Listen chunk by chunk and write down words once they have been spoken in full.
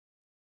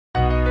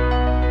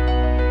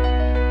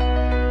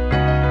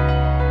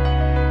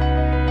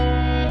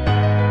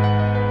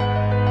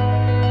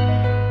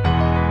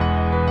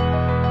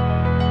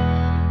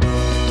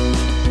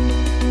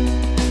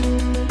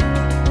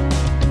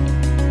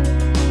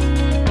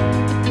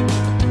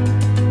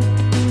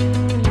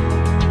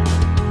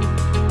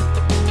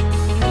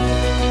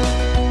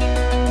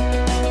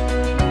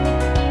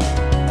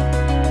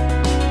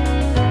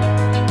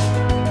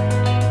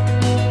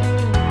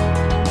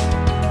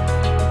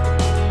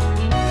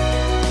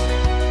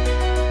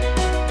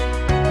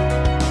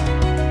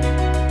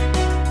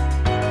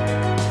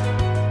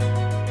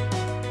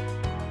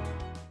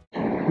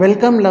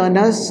Welcome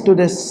learners to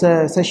this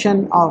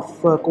session of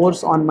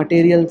course on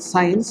material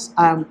science.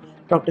 I am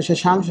Dr.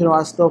 Shashank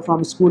Srivastava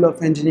from School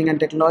of Engineering and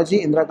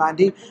Technology, Indira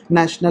Gandhi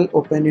National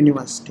Open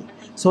University.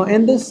 So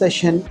in this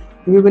session,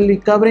 we will be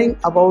covering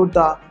about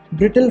the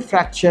brittle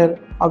fracture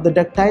of the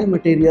ductile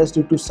materials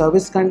due to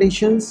service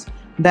conditions,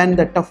 then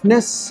the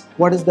toughness,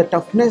 what is the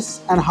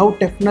toughness and how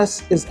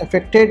toughness is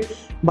affected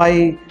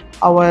by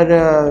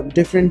our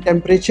different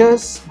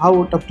temperatures,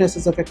 how toughness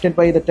is affected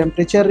by the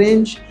temperature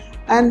range,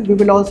 and we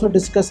will also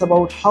discuss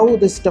about how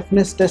this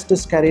toughness test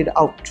is carried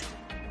out.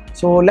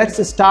 So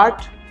let's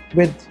start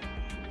with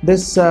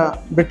this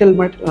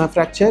brittle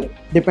fracture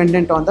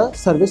dependent on the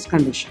service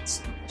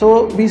conditions.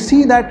 So we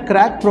see that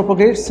crack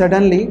propagates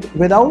suddenly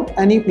without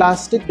any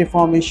plastic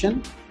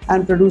deformation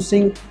and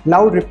producing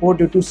loud report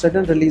due to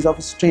sudden release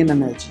of strain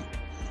energy.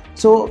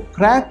 So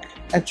crack,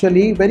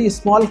 actually very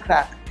small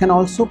crack, can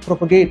also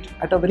propagate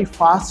at a very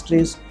fast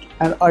rate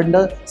and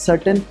under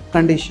certain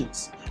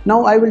conditions.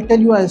 Now I will tell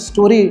you a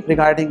story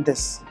regarding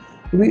this,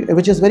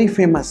 which is very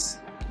famous.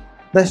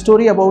 The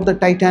story about the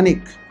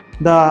Titanic,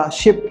 the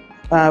ship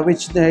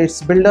which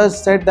its builders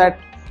said that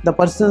the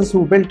persons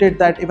who built it,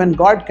 that even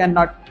God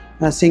cannot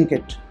sink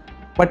it.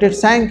 But it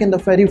sank in the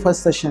very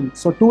first session.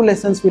 So two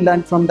lessons we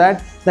learned from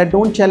that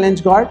don't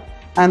challenge God,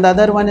 and the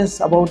other one is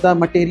about the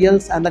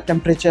materials and the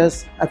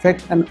temperatures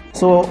effect. And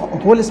so a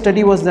whole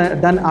study was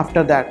done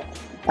after that.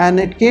 And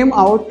it came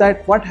out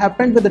that what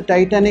happened with the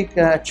Titanic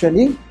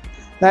actually,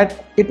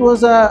 that it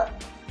was a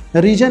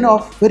region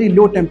of very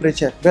low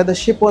temperature where the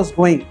ship was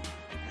going.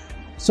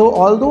 So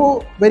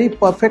although very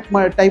perfect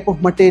type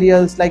of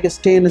materials like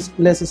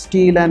stainless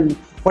steel and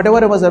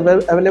whatever was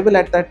available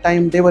at that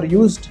time, they were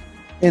used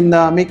in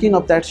the making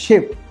of that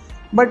ship.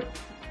 But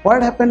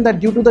what happened that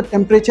due to the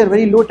temperature,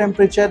 very low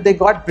temperature, they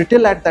got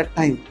brittle at that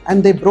time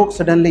and they broke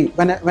suddenly.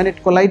 When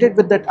it collided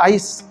with that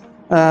ice,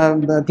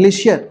 the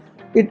glacier,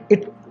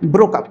 it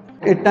broke up.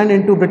 It turned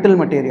into brittle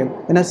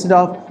material instead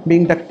of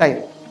being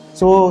ductile.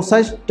 So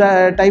such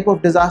type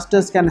of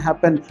disasters can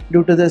happen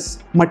due to this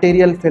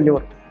material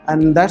failure,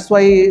 and that's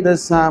why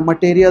this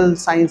material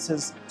science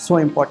is so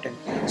important.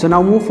 So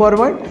now move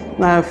forward.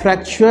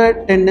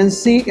 Fracture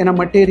tendency in a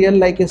material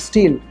like a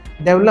steel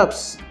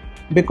develops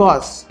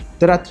because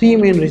there are three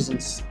main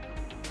reasons.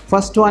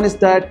 First one is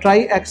the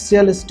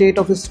triaxial state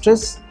of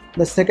stress.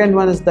 The second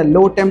one is the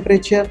low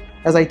temperature,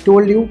 as I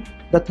told you.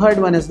 The third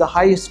one is the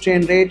high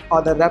strain rate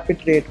or the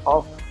rapid rate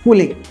of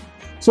cooling.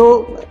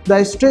 So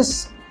the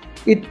stress,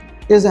 it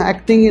is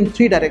acting in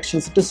three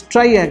directions. It is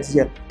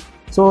triaxial,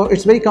 so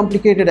it's very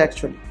complicated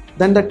actually.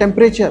 Then the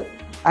temperature,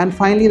 and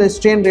finally the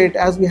strain rate,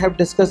 as we have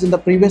discussed in the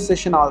previous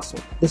session also.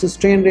 This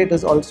strain rate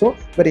is also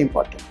very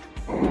important.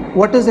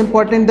 What is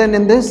important then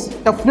in this?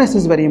 Toughness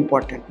is very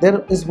important.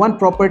 There is one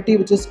property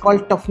which is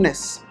called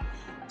toughness.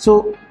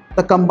 So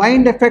the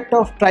combined effect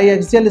of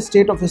triaxial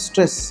state of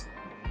stress,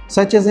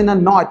 such as in a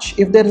notch,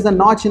 if there is a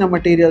notch in a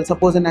material,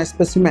 suppose in a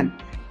specimen,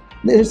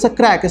 there is a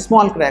crack, a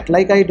small crack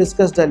like I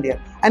discussed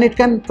earlier, and it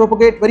can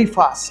propagate very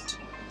fast.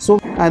 So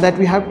that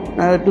we have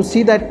to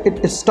see that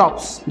it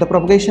stops, the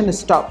propagation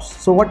stops.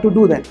 So what to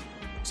do then?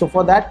 So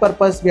for that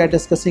purpose we are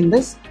discussing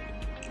this.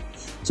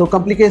 So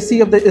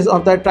complicacy of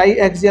the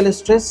triaxial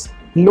stress,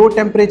 low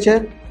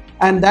temperature,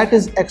 and that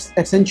is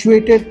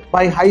accentuated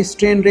by high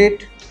strain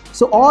rate.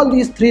 So all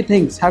these three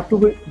things have to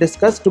be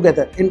discussed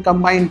together in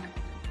combined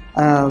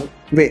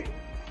way.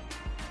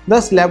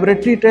 Thus,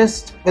 laboratory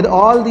tests with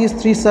all these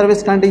three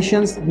service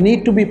conditions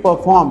need to be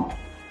performed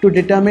to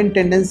determine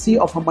tendency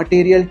of a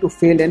material to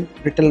fail in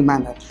brittle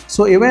manner.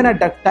 So even a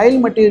ductile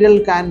material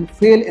can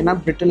fail in a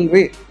brittle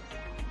way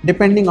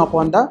depending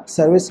upon the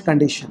service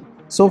condition.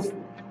 So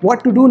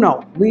what to do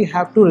now? We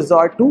have to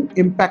resort to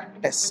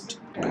impact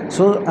test.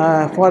 So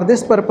for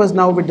this purpose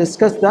now we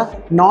discuss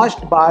the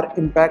notched bar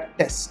impact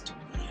test.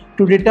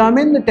 To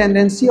determine the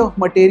tendency of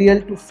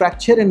material to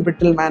fracture in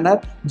brittle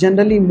manner,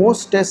 generally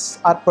most tests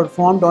are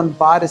performed on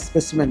bar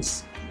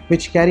specimens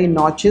which carry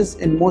notches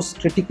in most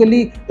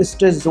critically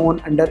stressed zone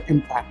under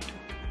impact.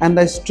 And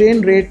the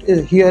strain rate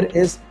here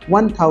is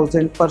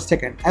 1000 per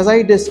second. As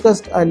I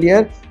discussed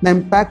earlier, the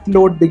impact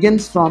load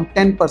begins from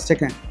 10 per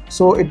second.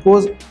 So it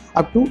goes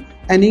up to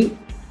any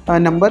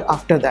number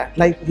after that.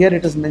 Like here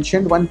it is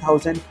mentioned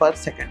 1000 per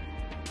second.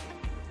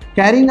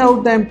 Carrying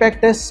out the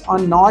impact tests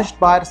on notched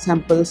bar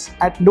samples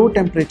at low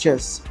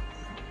temperatures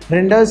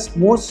renders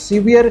most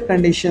severe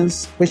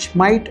conditions which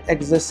might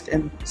exist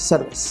in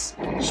service.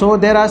 So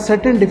there are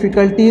certain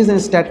difficulties in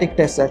static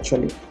tests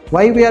actually.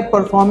 Why we are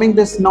performing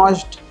this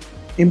notched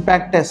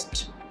impact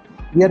test?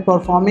 We are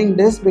performing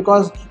this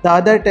because the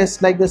other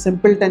tests like the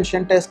simple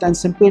tension test and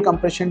simple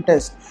compression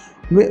test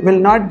will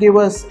not give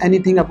us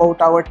anything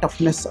about our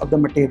toughness of the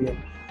material.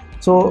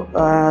 So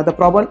the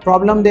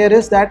problem there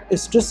is that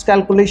stress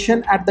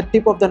calculation at the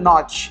tip of the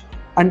notch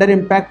under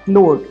impact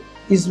load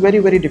is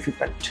very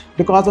difficult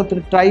because of the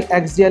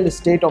triaxial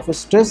state of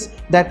stress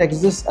that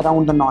exists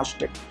around the notch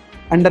tip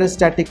under a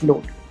static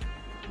load.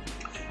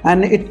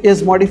 and it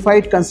is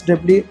modified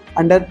considerably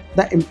under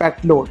the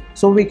impact load.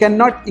 So we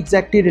cannot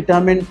exactly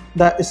determine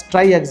the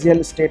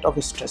triaxial state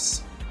of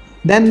stress.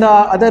 Then the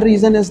other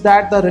reason is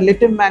that the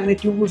relative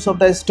magnitudes of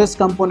the stress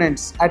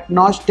components at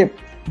notch tip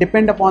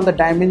depend upon the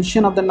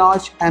dimension of the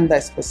notch and the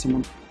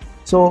specimen.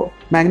 So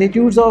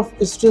magnitudes of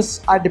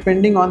stress are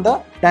depending on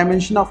the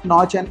dimension of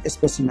notch and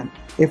specimen.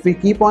 If we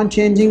keep on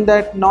changing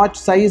that notch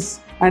size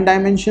and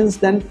dimensions,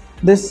 then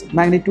this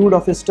magnitude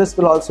of stress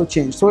will also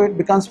change. So it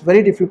becomes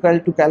very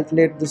difficult to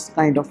calculate this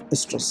kind of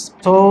stress.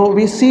 So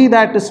we see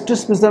that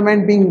stress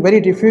measurement being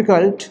very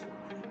difficult.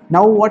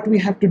 Now what we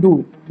have to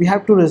do? We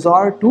have to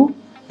resort to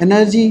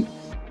energy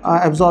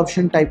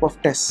absorption type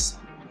of tests.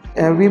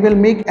 We will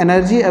make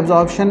energy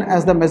absorption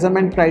as the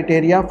measurement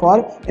criteria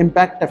for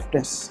impact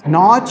toughness.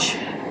 Notch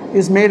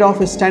is made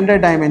of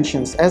standard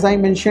dimensions. As I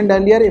mentioned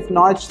earlier, if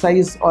notch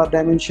size or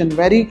dimension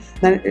vary,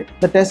 then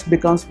the test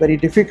becomes very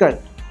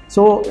difficult.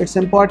 So it's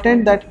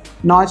important that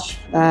notch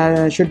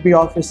should be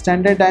of a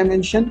standard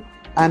dimension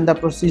and the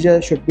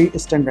procedure should be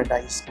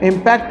standardized.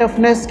 Impact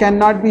toughness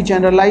cannot be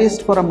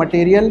generalized for a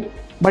material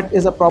but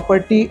is a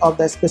property of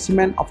the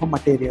specimen of a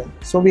material.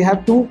 So we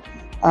have to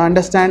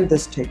understand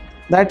this thing,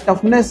 that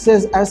toughness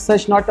is as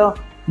such not a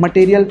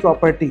material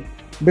property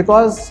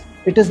because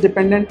it is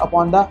dependent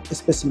upon the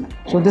specimen.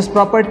 So this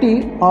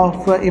property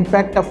of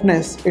impact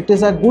toughness, it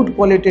is a good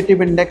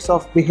qualitative index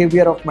of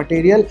behavior of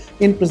material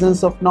in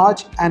presence of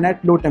notch and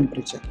at low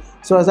temperature.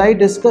 So as I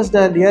discussed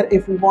earlier,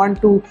 if we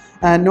want to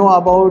know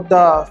about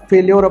the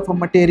failure of a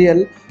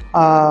material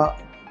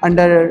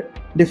under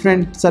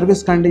different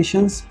service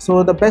conditions,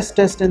 so the best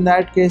test in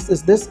that case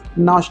is this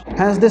notch.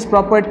 As this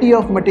property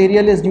of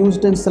material is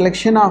used in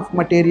selection of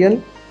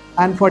material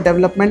and for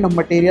development of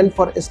material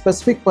for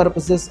specific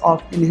purposes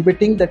of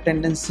inhibiting the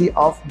tendency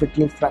of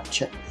brittle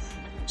fracture.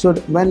 So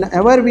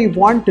whenever we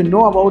want to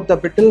know about the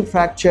brittle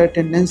fracture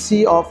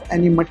tendency of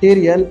any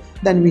material,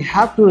 then we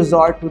have to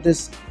resort to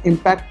this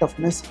impact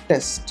toughness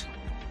test,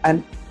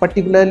 and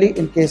particularly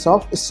in case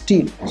of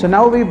steel. So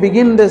now we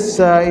begin this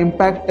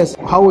impact test.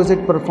 How is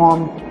it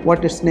performed,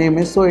 what its name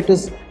is? So it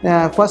is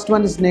first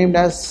one is named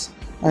as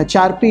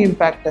Charpy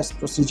impact test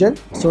procedure.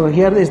 So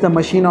here is the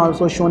machine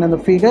also shown in the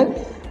figure.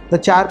 The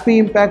Charpy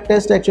impact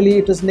test, actually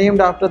it is named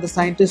after the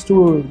scientist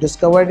who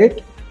discovered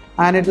it,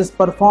 and it is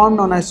performed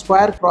on a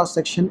square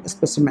cross-section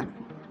specimen.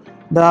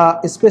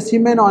 The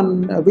specimen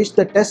on which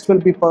the test will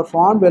be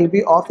performed will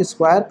be of a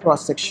square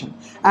cross-section,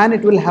 and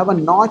it will have a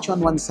notch on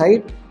one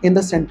side in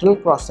the central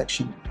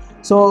cross-section.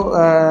 So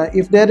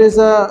if there is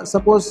a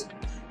suppose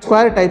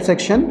square type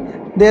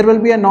section, there will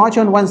be a notch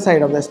on one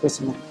side of the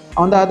specimen.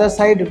 On the other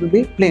side it will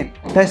be plain.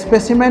 The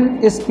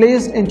specimen is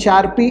placed in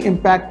Charpy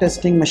impact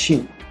testing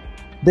machine.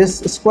 This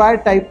square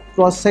type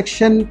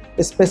cross-section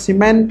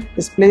specimen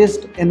is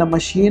placed in a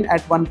machine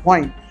at one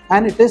point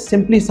and it is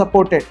simply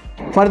supported.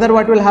 Further,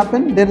 what will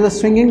happen? There is a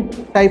swinging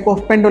type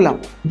of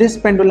pendulum. This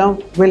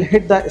pendulum will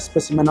hit the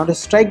specimen or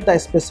strike the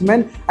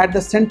specimen at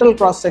the central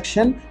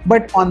cross-section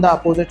but on the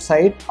opposite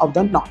side of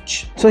the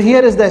notch. So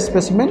here is the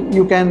specimen.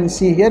 You can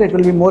see here, it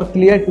will be more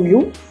clear to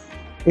you.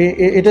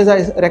 It is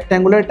a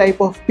rectangular type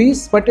of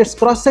piece, but its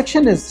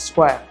cross-section is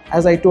square,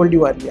 as I told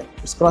you earlier.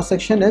 Its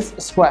cross-section is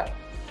square.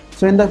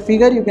 So in the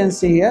figure you can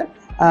see here,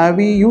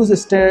 we use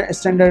a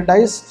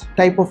standardized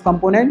type of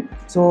component.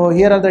 So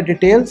here are the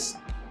details.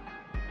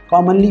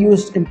 Commonly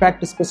used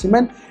impact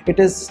specimen, it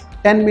is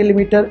 10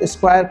 mm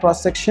square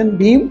cross-section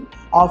beam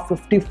of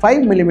 55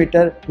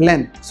 mm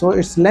length. So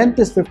its length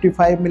is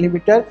 55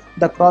 mm,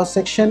 the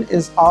cross-section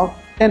is of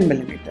 10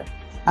 mm,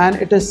 and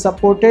it is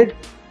supported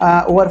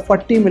over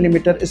 40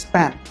 mm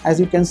span, as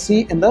you can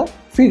see in the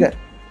figure,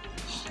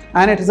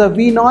 and it is a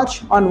V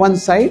notch on one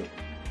side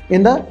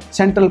in the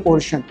central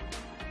portion,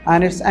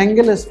 and its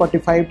angle is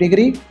 45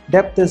 degree,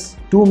 depth is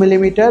 2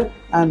 mm,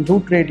 and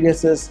root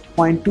radius is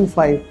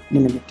 0.25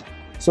 mm.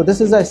 So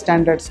this is a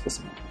standard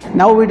specimen.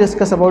 Now we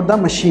discuss about the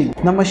machine.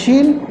 The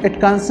machine,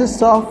 it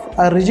consists of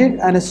a rigid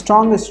and a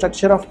strong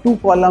structure of two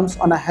columns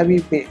on a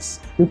heavy base.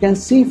 You can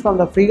see from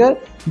the figure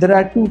there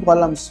are two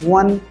columns.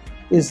 One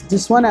is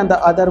this one and the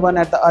other one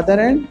at the other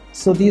end.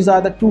 So these are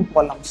the two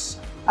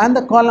columns, and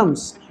the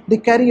columns, they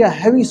carry a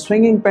heavy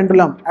swinging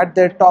pendulum at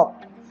their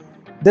top.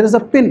 There is a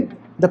pin.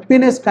 The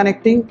pin is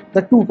connecting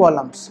the two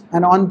columns,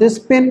 and on this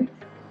pin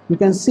you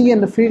can see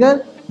in the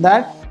figure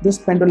that this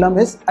pendulum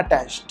is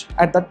attached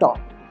at the top,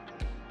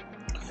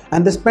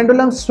 and this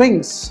pendulum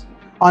swings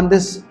on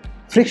this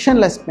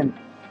frictionless pin,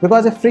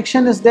 because if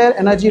friction is there,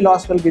 energy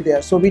loss will be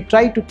there. So we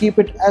try to keep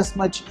it as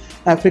much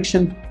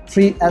friction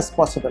free as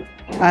possible.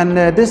 And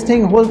this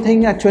whole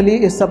thing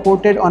actually is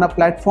supported on a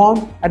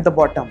platform at the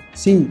bottom.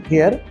 See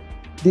here,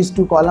 these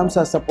two columns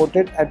are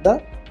supported at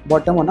the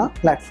bottom on a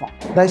platform.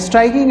 The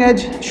striking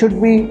edge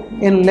should be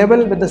in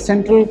level with the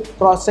central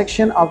cross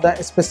section of the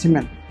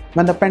specimen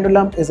when the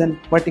pendulum is in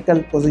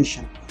vertical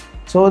position.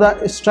 So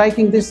the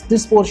striking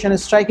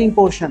striking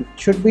portion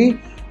should be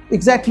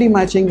exactly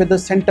matching with the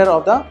center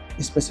of the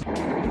specimen,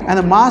 and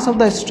the mass of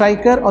the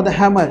striker or the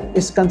hammer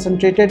is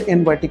concentrated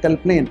in vertical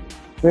plane.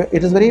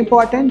 It is very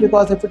important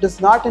because if it is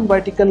not in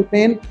vertical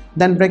plane,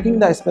 then breaking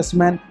the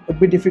specimen would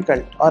be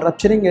difficult, or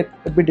rupturing it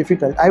would be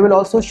difficult. I will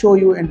also show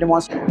you in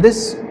demonstration.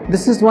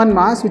 This is one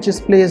mass which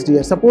is placed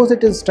here. Suppose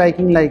it is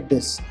striking like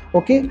this,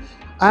 okay,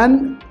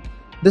 and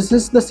this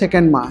is the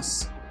second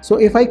mass. So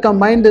if I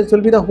combine, this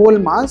will be the whole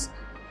mass.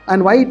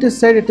 And why it is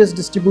said it is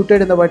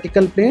distributed in the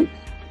vertical plane?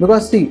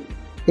 Because see,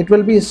 it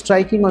will be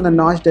striking on the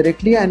notch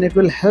directly and it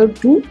will help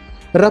to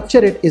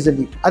rupture it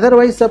easily.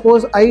 Otherwise,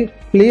 suppose I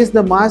place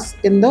the mass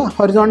in the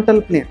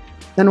horizontal plane,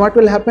 then what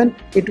will happen?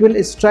 It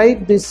will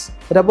strike this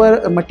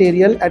rubber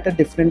material at a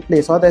different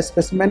place, or the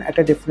specimen at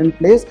a different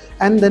place,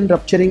 and then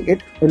rupturing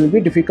it will be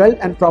difficult,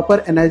 and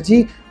proper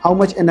energy, how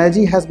much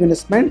energy has been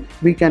spent,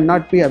 we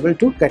cannot be able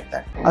to get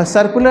that. A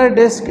circular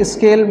disc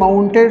scale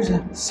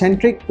mounted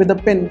centric with the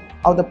pin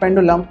of the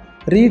pendulum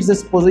reads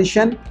this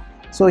position.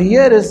 So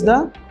here is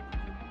the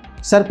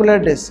circular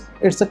disc.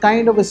 It's a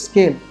kind of a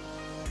scale,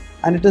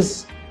 and it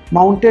is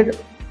mounted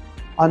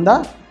on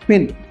the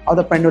pin of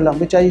the pendulum,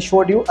 which I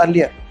showed you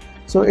earlier.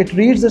 So it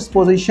reads this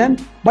position,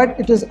 but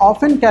it is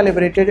often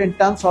calibrated in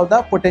terms of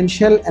the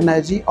potential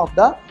energy of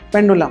the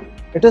pendulum.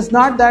 It is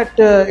not that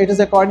it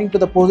is according to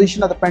the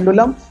position of the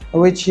pendulum,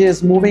 which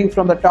is moving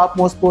from the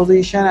topmost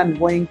position and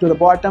going to the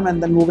bottom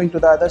and then moving to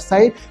the other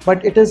side,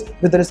 but it is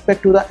with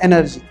respect to the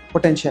energy,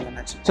 potential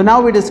energy. So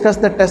now we discuss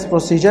the test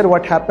procedure.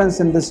 What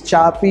happens in this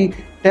Charpy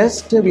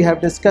test? We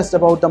have discussed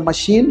about the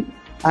machine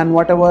and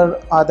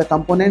whatever are the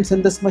components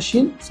in this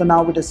machine. So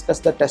now we discuss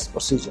the test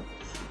procedure.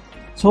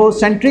 So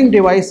centering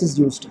device is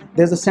used.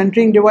 There's a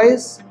centering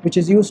device which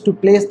is used to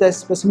place the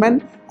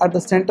specimen at the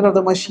center of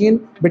the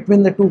machine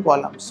between the two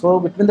columns. So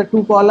between the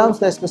two columns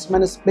the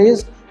specimen is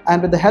placed,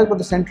 and with the help of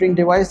the centering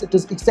device it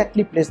is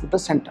exactly placed at the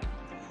center.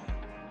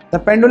 The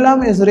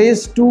pendulum is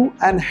raised to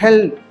and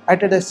held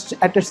at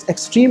its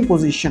extreme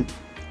position.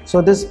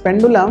 So this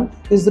pendulum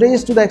is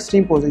raised to the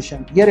extreme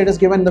position. Here it is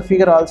given the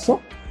figure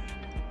also,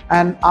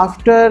 and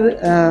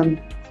after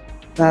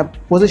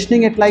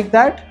positioning it like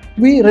that,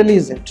 we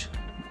release it.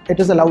 It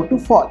is allowed to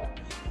fall.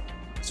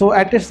 So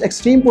at its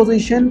extreme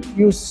position,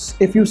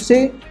 if you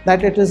say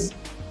that it is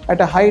at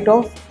a height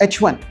of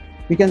h1,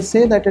 we can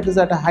say that it is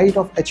at a height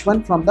of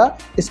h1 from the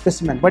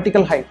specimen,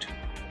 vertical height.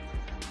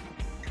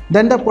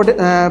 Then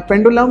the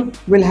pendulum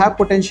will have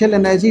potential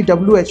energy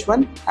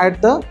WH1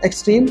 at the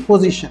extreme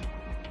position.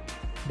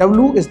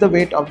 W is the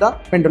weight of the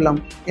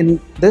pendulum in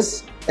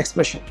this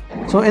expression.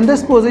 So in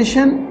this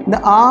position,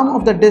 the arm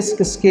of the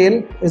disc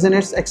scale is in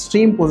its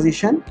extreme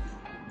position.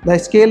 The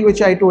scale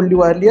which I told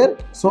you earlier,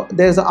 so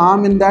there is an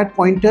arm in that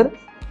pointer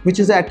which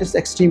is at its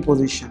extreme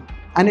position,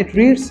 and it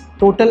reads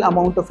total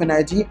amount of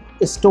energy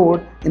is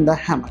stored in the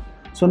hammer.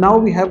 So now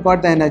we have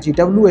got the energy.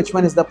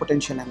 WH1 is the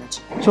potential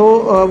energy.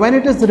 So when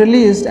it is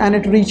released and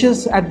it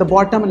reaches at the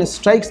bottom and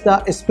strikes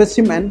the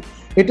specimen,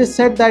 it is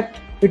said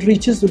that it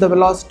reaches with a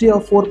velocity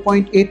of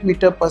 4.8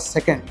 meters per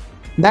second.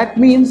 That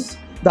means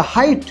the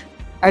height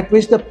at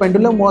which the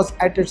pendulum was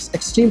at its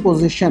extreme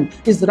position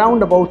is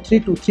round about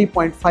 3 to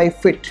 3.5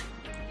 feet.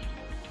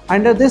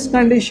 Under this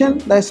condition,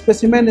 the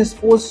specimen is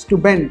forced to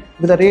bend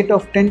with a rate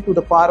of 10 to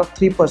the power of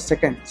 3 per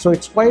second. So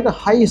it's quite a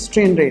high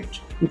strain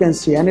rate, you can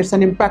see, and it's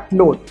an impact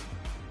load,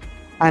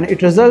 and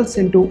it results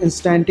into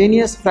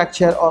instantaneous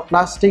fracture or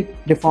plastic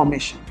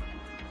deformation.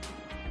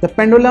 The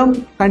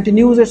pendulum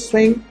continues its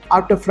swing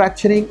after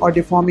fracturing or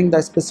deforming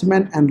the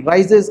specimen and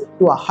rises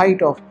to a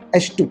height of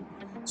h2.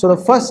 So the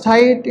first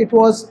height it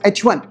was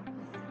h1.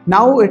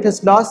 Now it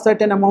has lost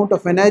certain amount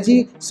of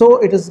energy, so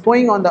it is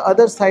going on the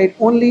other side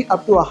only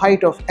up to a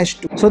height of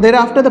h2. So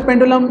thereafter the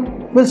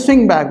pendulum will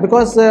swing back,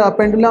 because a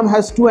pendulum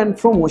has to and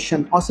fro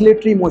motion,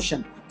 oscillatory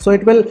motion. So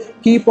it will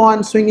keep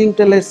on swinging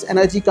till its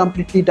energy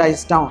completely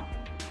dies down.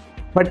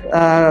 But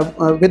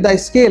with the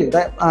scale,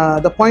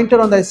 the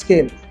pointer on the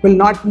scale will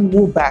not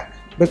move back,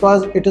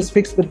 because it is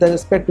fixed with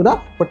respect to the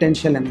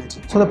potential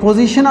energy. So the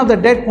position of the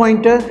dead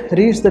pointer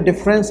reads the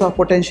difference of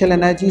potential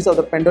energies of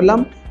the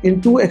pendulum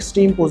in two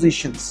extreme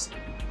positions.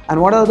 And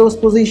what are those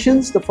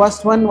positions? The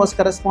first one was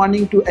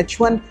corresponding to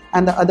h1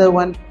 and the other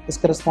one is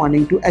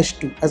corresponding to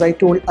h2, as I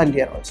told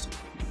earlier also.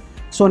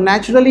 So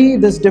naturally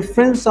this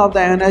difference of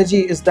the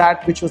energy is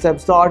that which was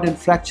absorbed in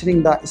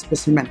fracturing the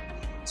specimen.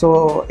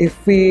 So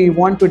if we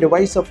want to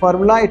devise a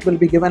formula, it will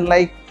be given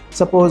like,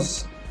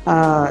 suppose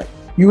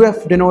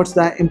UF denotes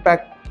the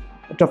impact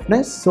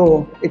toughness,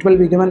 so it will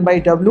be given by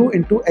W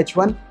into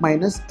H1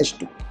 minus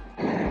H2.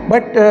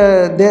 But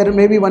there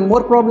may be one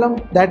more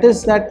problem, that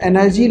is that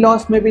energy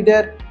loss may be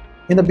there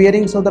in the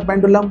bearings of the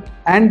pendulum,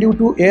 and due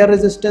to air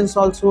resistance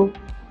also.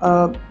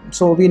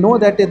 So we know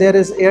that there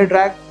is air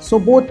drag, so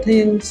both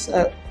things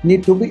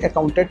need to be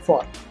accounted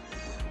for.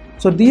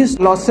 So these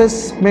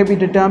losses may be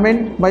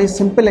determined by a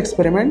simple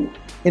experiment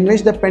in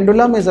which the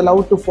pendulum is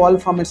allowed to fall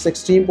from its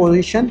extreme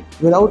position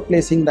without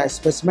placing the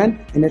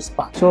specimen in its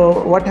path.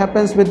 So what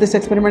happens with this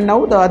experiment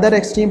now? The other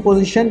extreme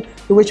position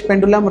to which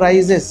pendulum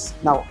rises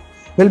now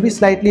will be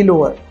slightly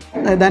lower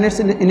than its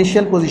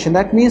initial position.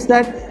 That means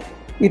that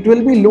it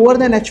will be lower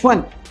than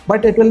H1,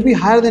 but it will be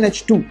higher than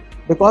H2,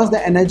 because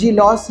the energy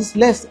loss is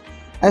less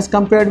as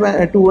compared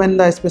to when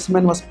the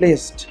specimen was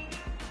placed.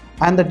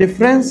 And the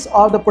difference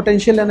of the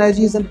potential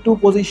energies in two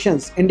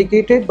positions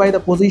indicated by the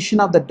position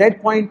of the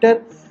dead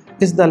pointer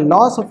is the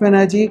loss of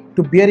energy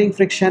to bearing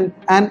friction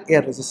and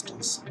air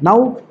resistance.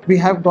 Now we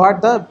have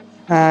got the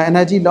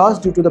energy loss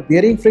due to the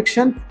bearing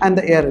friction and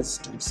the air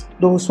resistance.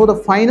 So the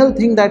final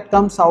thing that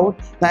comes out,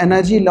 the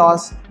energy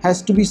loss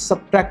has to be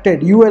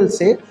subtracted.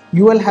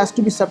 UL has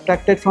to be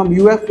subtracted from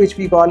UF, which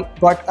we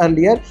got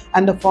earlier,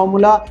 and the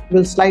formula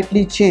will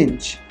slightly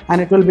change, and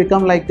it will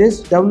become like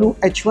this: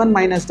 WH1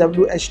 minus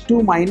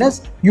WH2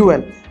 minus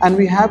UL, and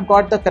we have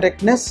got the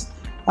correctness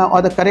or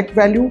the correct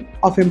value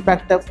of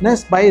impact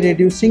toughness by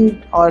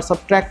reducing or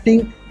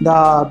subtracting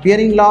the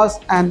bearing loss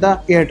and the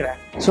air drag.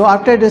 So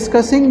after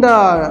discussing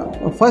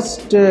the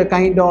first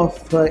kind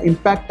of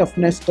impact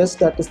toughness test,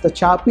 that is the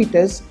Charpy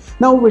test,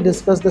 now we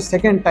discuss the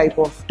second type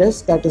of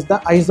test, that is the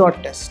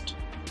IZOD test.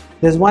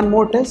 There's one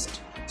more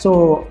test.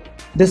 So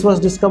this was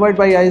discovered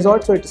by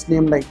IZOD, so it is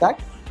named like that.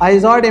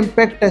 IZOD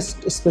impact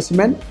test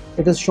specimen,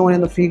 it is shown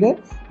in the figure,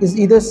 is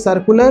either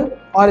circular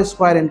or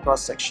square in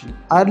cross section.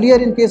 Earlier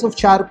in case of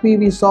Charpy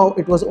we saw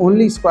it was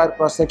only square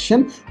cross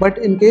section, but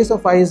in case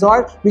of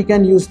IZOD we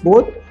can use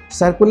both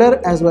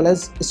circular as well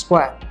as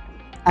square,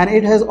 and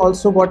it has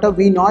also got a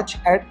V notch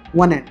at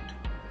one end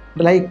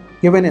like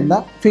given in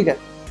the figure.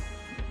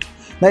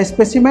 The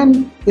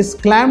specimen is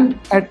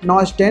clamped at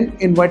notched end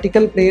in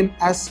vertical plane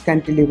as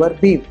cantilever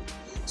beam.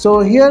 So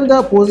here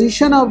the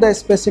position of the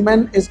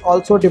specimen is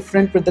also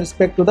different with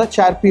respect to the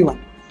Charpy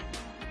one.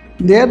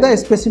 There the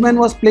specimen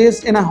was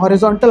placed in a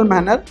horizontal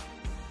manner.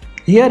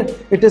 Here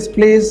it is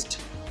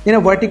placed in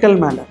a vertical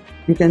manner,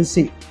 you can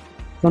see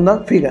from the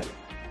figure.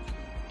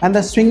 And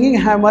the swinging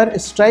hammer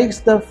strikes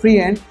the free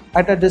end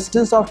at a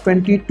distance of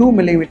 22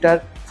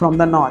 mm from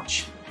the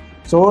notch.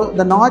 So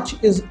the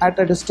notch is at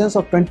a distance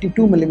of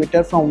 22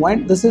 mm from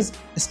one. This is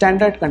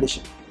standard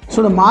condition.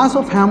 So the mass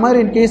of hammer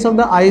in case of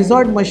the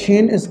IZOD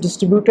machine is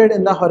distributed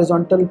in the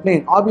horizontal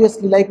plane.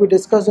 Obviously, like we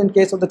discussed in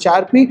case of the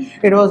Charpy,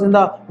 it was in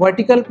the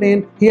vertical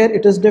plane. Here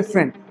it is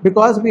different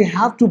because we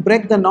have to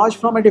break the notch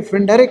from a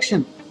different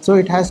direction. So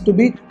it has to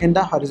be in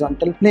the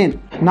horizontal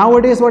plane.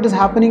 Nowadays what is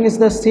happening is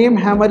the same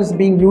hammer is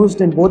being used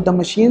in both the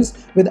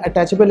machines with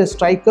attachable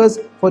strikers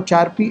for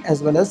Charpy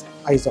as well as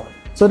IZOD.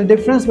 So the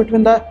difference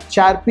between the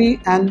Charpy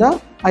and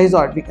the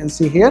IZOD we can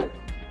see here.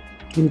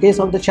 In case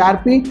of the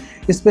Charpy,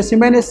 the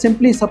specimen is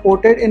simply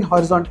supported in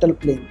horizontal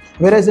plane,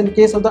 whereas in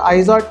case of the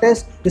IZOD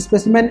test, the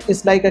specimen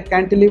is like a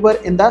cantilever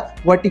in the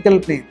vertical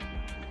plane.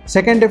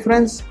 Second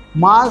difference,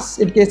 mass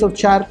in case of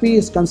Charpy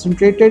is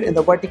concentrated in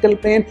the vertical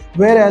plane,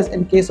 whereas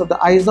in case of the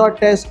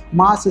IZOD test,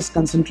 mass is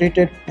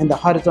concentrated in the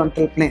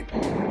horizontal plane.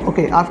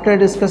 Okay, after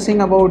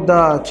discussing about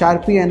the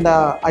Charpy and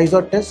the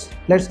IZOD test,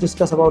 let's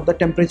discuss about the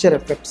temperature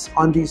effects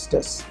on these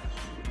tests.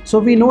 So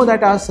we know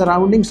that our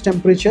surroundings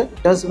temperature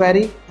does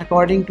vary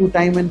according to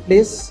time and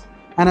place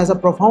and has a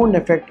profound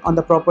effect on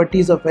the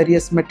properties of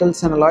various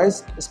metals and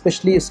alloys,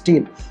 especially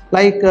steel.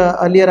 Like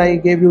earlier I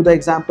gave you the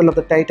example of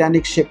the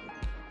Titanic ship.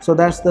 So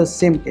that's the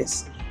same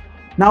case.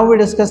 Now we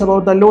discuss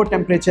about the low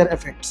temperature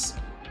effects.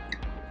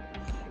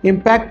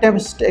 Impact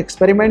test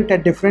experiment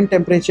at different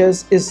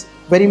temperatures is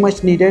very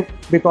much needed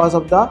because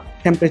of the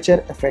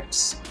temperature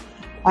effects.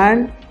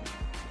 And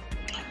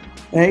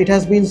it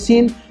has been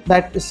seen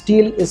that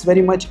steel is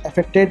very much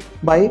affected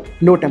by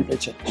low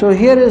temperature. So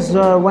here is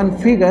one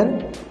figure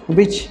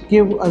which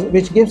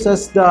gives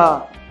us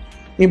the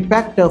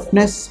impact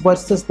toughness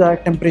versus the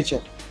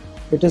temperature.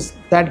 It is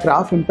that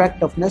graph,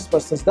 impact toughness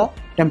versus the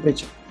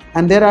temperature.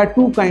 And there are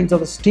two kinds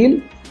of steel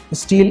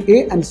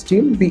A and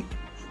steel B.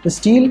 The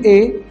steel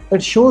A,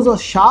 it shows a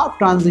sharp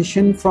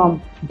transition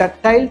from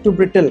ductile to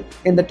brittle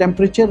in the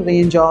temperature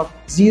range of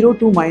 0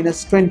 to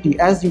 -20,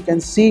 as you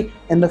can see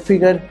in the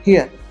figure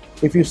here.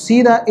 If you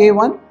see the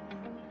A1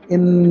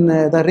 in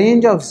the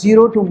range of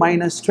 0 to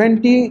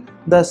 -20,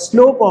 the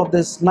slope of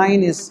this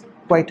line is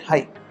quite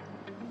high.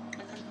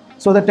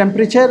 So the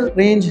temperature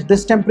range,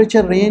 this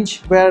temperature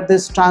range where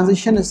this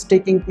transition is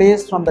taking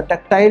place from the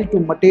ductile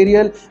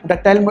material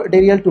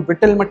to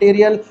brittle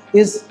material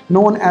is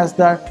known as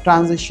the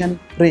transition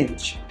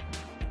range.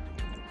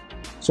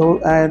 So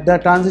the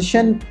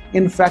transition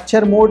in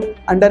fracture mode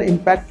under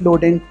impact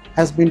loading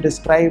has been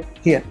described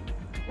here.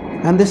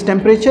 And this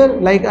temperature,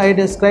 like I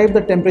described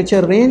the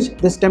temperature range,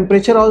 this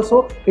temperature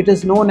also, it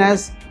is known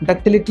as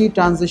ductility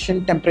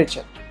transition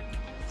temperature.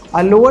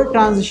 A lower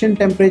transition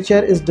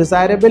temperature is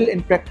desirable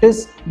in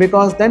practice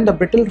because then the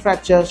brittle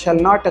fracture shall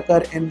not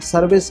occur in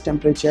service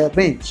temperature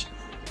range.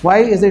 Why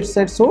is it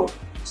said so?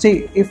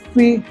 See, if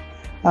we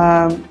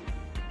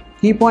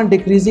keep on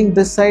decreasing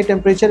this side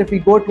temperature, if we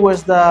go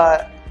towards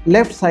the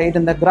left side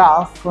in the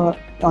graph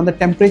on the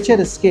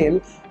temperature scale,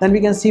 then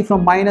we can see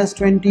from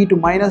 -20 to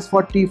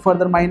 -40,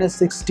 further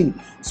 -60.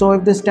 So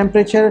if this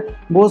temperature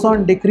goes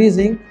on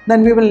decreasing,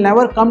 then we will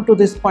never come to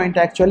this point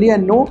actually,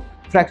 and no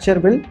fracture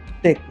will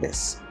take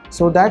place.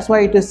 So that's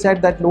why it is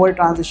said that lower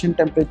transition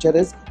temperature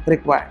is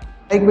required.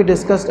 Like we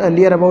discussed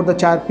earlier about the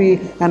Charpy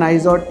and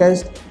IZOD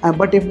test,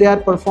 but if they are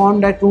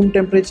performed at room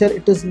temperature,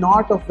 it is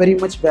not of very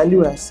much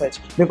value as such,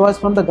 because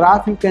from the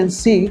graph you can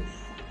see,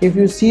 if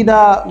you see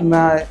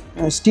the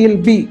steel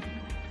B,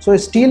 so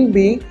steel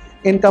B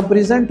in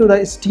comparison to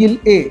the steel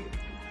A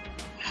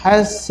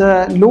has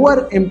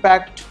lower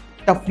impact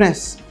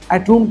toughness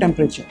at room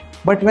temperature.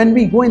 But when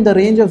we go in the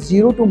range of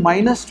 0 to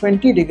minus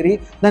 20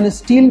 degree, then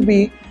steel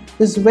B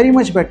is very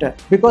much better,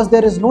 because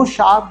there is no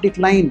sharp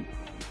decline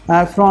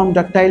from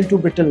ductile to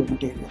brittle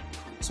material.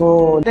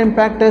 So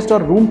impact test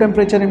or room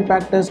temperature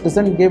impact test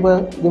doesn't give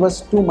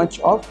us too much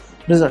of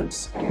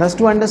results. Thus,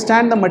 to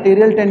understand the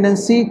material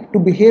tendency to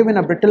behave in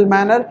a brittle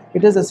manner,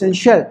 it is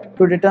essential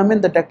to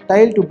determine the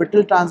ductile to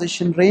brittle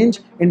transition range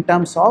in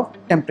terms of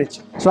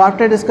temperature. So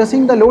after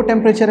discussing the low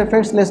temperature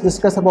effects, let's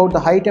discuss about the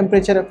high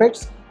temperature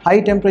effects.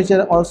 High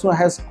temperature also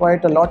has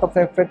quite a lot of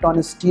effect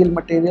on steel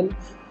material.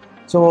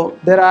 So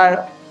there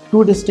are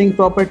two distinct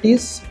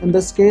properties in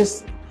this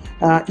case,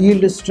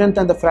 yield strength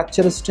and the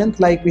fracture strength,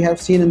 like we have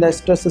seen in the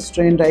stress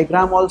strain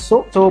diagram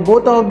also. So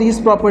both of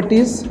these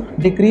properties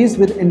decrease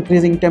with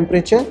increasing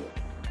temperature,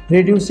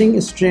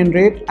 reducing strain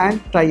rate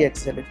and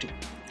triaxiality.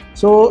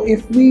 So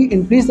if we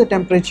increase the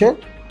temperature,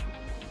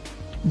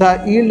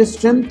 the yield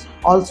strength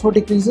also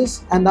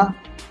decreases and the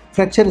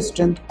fracture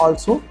strength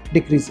also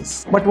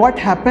decreases. But what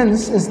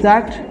happens is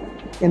that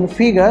in the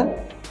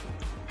figure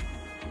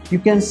you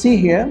can see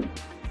here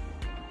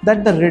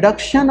that the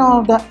reduction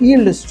of the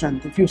yield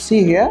strength, if you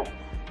see here,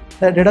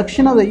 the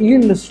reduction of the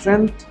yield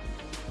strength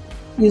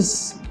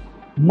is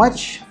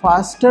much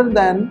faster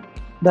than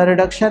the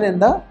reduction in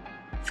the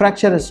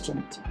fracture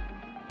strength,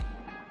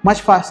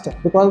 much faster,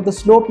 because the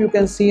slope you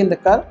can see in the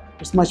curve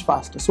is much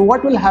faster. So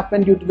what will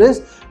happen due to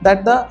this,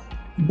 that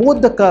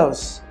both the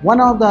curves, one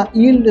of the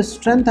yield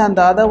strength and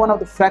the other one of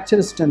the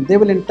fracture strength, they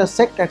will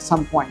intersect at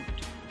some point.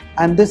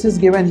 And this is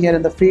given here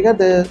in the figure.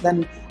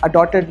 Then a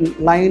dotted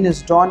line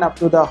is drawn up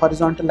to the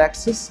horizontal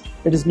axis.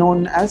 It is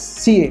known as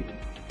CA.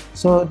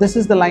 So this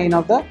is the line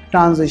of the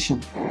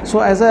transition. So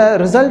as a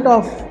result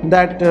of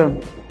that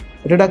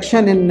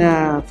reduction in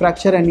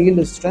fracture and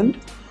yield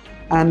strength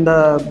and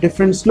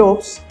different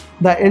slopes,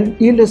 the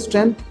yield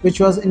strength,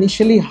 which was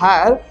initially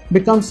higher,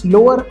 becomes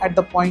lower at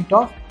the point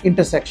of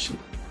intersection.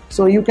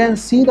 So you can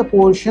see the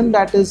portion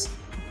that is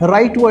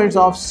rightwards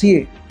of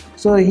CA.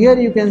 So here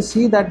you can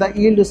see that the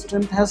yield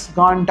strength has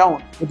gone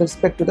down with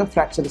respect to the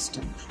fracture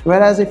strength.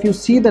 Whereas if you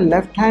see the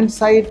left hand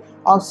side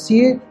of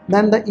CA,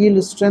 then the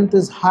yield strength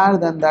is higher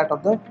than that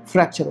of the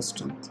fracture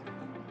strength.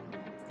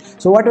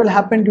 So what will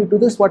happen due to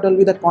this? What will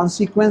be the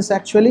consequence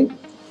actually?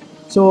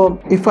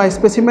 So if a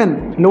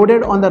specimen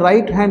loaded on the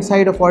right hand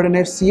side of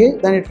ordinate CA,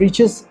 then it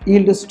reaches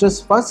yield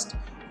stress first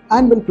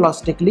and will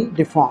plastically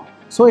deform.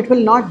 So it will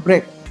not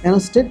break,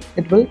 instead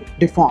it will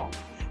deform.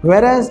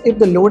 Whereas if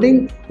the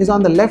loading is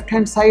on the left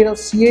hand side of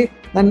CA,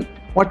 then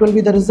what will be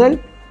the result?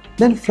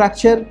 Then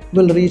fracture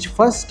will reach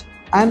first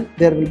and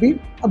there will be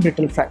a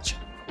brittle fracture.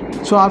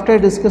 So after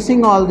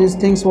discussing all these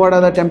things, what are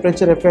the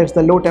temperature effects,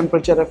 the low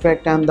temperature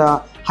effect and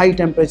the high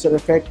temperature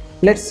effect,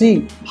 let's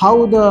see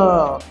how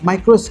the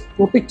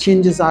microscopic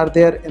changes are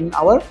there in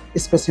our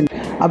specimen.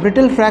 A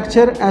brittle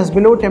fracture as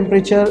below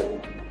temperature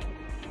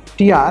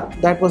TR,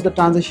 that was the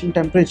transition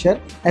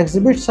temperature,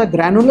 exhibits a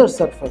granular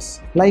surface,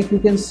 like you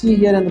can see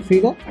here in the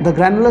figure. The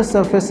granular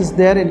surface is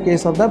there in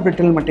case of the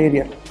brittle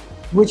material,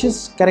 which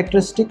is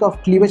characteristic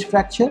of cleavage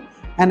fracture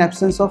and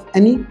absence of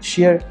any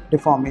shear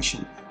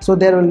deformation. So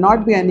there will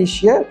not be any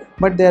shear,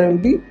 but there will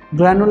be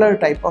granular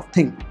type of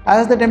thing.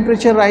 As the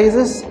temperature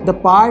rises, the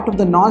part of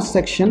the notch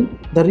section,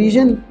 the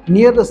region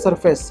near the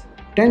surface,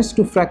 tends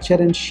to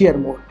fracture in shear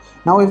mode.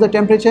 Now if the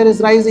temperature is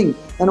rising,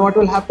 then what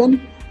will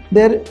happen?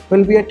 There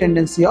will be a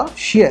tendency of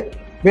shear,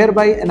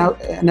 whereby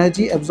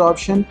energy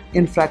absorption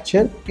in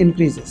fracture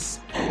increases.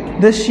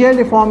 This shear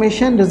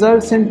deformation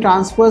results in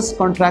transverse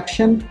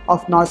contraction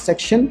of notch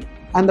section,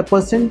 and the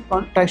percent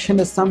contraction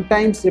is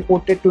sometimes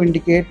reported to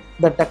indicate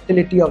the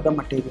ductility of the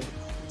material.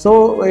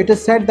 So it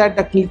is said that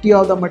ductility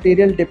of the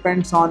material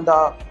depends on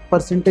the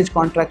percentage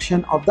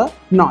contraction of the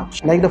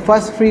notch. Like the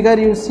first figure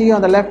you see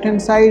on the left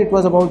hand side, it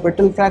was about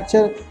brittle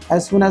fracture.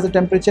 As soon as the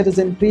temperature is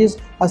increased,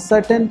 a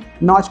certain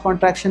notch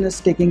contraction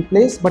is taking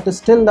place, but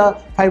still the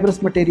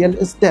fibrous material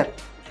is there.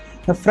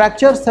 The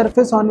fracture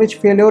surface on which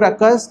failure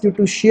occurs due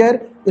to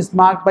shear is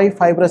marked by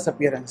fibrous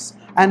appearance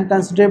and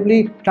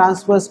considerably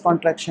transverse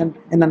contraction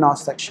in the notch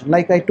section.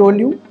 Like I told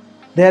you,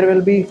 there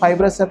will be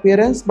fibrous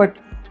appearance, but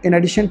in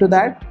addition to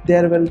that,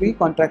 there will be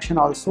contraction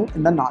also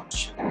in the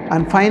notch.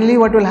 And finally,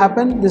 what will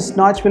happen? This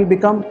notch will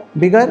become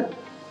bigger,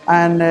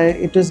 and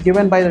it is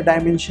given by the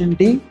dimension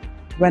D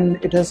when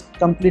it has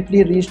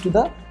completely reached to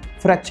the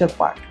fracture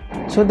part.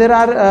 So there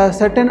are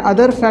certain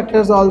other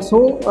factors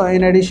also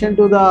in addition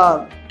to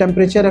the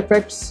temperature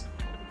effects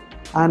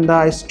and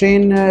the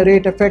strain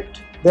rate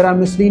effect. There are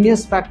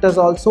miscellaneous factors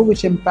also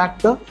which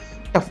impact the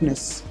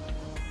toughness.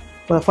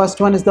 The first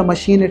one is the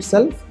machine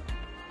itself,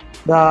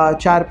 the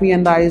Charpy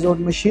and the IZOD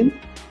machine.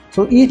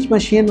 So each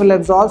machine will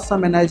absorb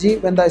some energy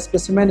when the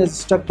specimen is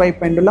struck by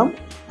pendulum,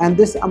 and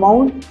this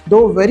amount,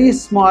 though very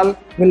small,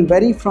 will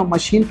vary from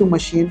machine to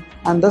machine,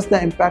 and thus the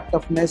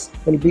impactiveness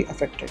will be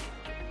affected.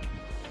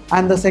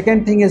 And the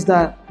second thing is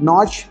the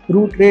notch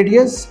root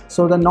radius.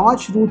 So the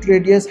notch root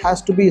radius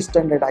has to be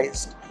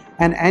standardized,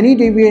 and any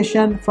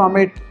deviation from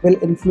it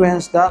will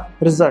influence the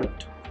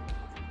result.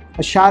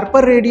 A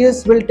sharper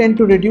radius will tend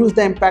to reduce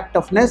the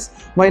impactiveness,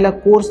 while a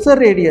coarser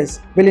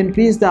radius will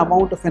increase the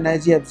amount of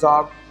energy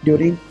absorbed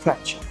during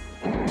fracture.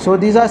 So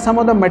these are some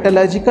of the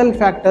metallurgical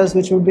factors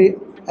which will be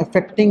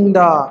affecting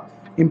the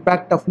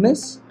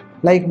impactiveness,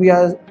 like we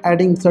are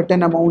adding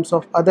certain amounts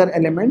of other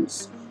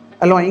elements,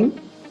 alloying.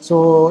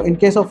 So in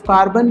case of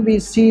carbon, we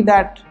see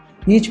that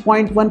each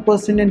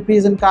 0.1%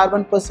 increase in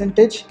carbon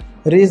percentage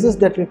raises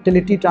the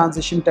ductility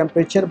transition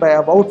temperature by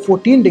about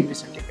 14 degrees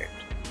centigrade.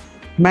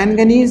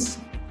 Manganese,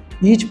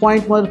 each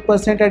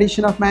 0.1%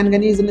 addition of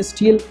manganese in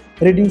steel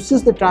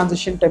reduces the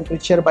transition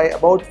temperature by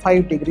about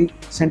 5 degrees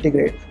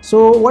centigrade.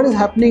 So what is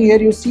happening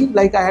here, you see,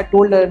 like I had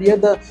told earlier,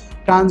 the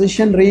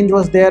transition range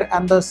was there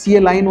and the CA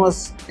line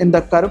was in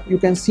the curve. You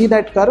can see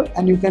that curve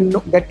and you can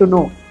get to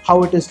know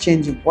how it is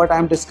changing, what I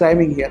am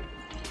describing here.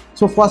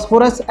 So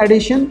phosphorus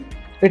addition,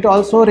 it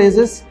also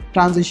raises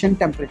transition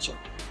temperature.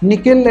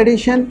 Nickel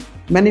addition,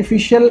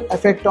 beneficial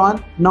effect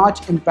on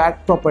notch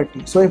impact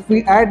property. So if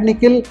we add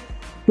nickel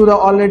to the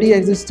already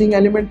existing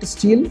element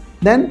steel,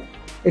 then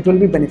it will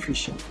be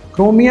beneficial.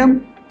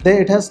 Chromium,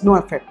 it has no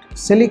effect.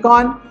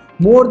 Silicon,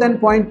 more than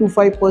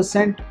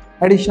 0.25%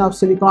 addition of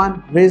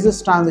silicon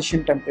raises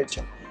transition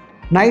temperature.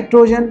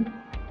 Nitrogen,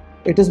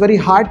 it is very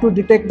hard to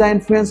detect the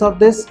influence of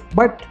this,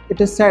 but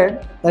it is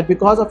said that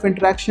because of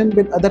interaction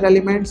with other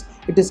elements,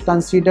 it is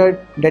considered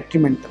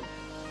detrimental.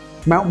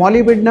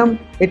 Molybdenum,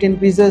 it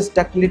increases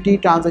ductility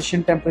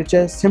transition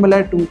temperature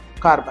similar to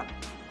carbon.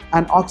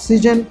 And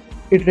oxygen,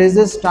 it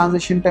raises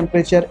transition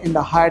temperature in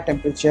the higher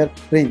temperature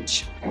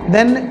range.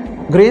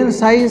 Then grain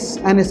size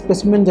and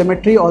specimen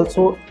geometry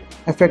also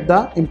affect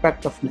the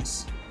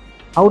impactiveness.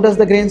 How does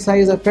the grain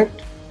size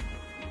affect?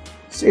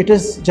 So it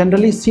is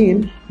generally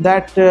seen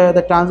that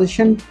the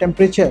transition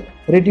temperature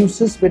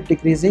reduces with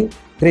decreasing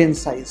grain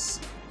size.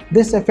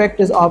 This effect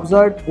is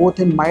observed both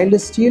in mild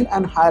steel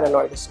and higher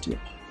alloyed steel.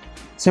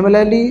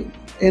 Similarly,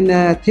 in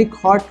thick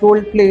hot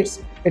rolled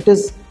plates, it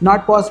is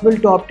not possible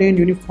to obtain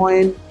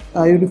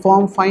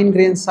uniform fine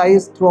grain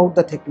size throughout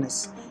the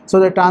thickness. So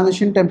the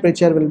transition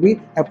temperature will be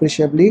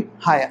appreciably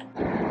higher.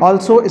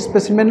 Also,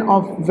 specimen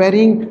of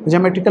varying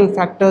geometrical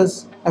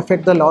factors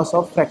affect the loss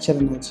of fracture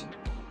energy.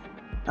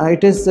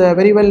 It is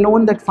very well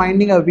known that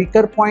finding a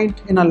weaker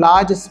point in a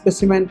large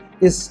specimen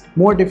is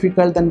more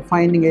difficult than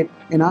finding it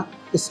in a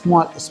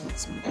small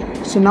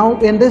specimen. So now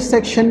in this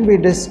section we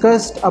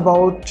discussed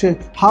about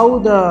how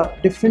the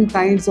different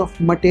kinds of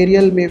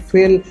material may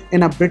fail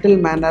in a brittle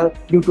manner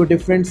due to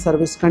different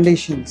service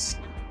conditions,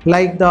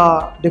 like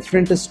the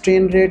different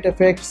strain rate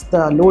effects,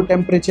 the low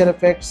temperature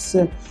effects,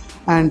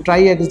 and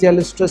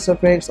triaxial stress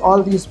effects.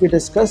 All these we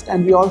discussed,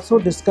 and we also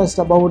discussed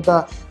about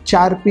the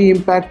Charpy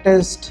impact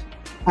test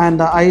and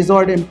the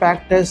IZOD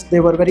impact test. They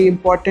were very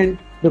important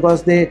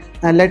because they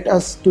let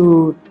us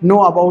to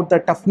know about the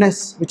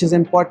toughness which is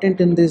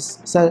important in these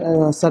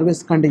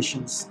service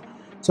conditions.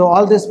 So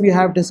all this we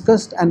have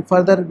discussed, and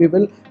further we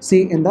will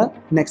see in the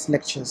next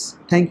lectures.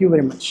 Thank you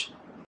very much.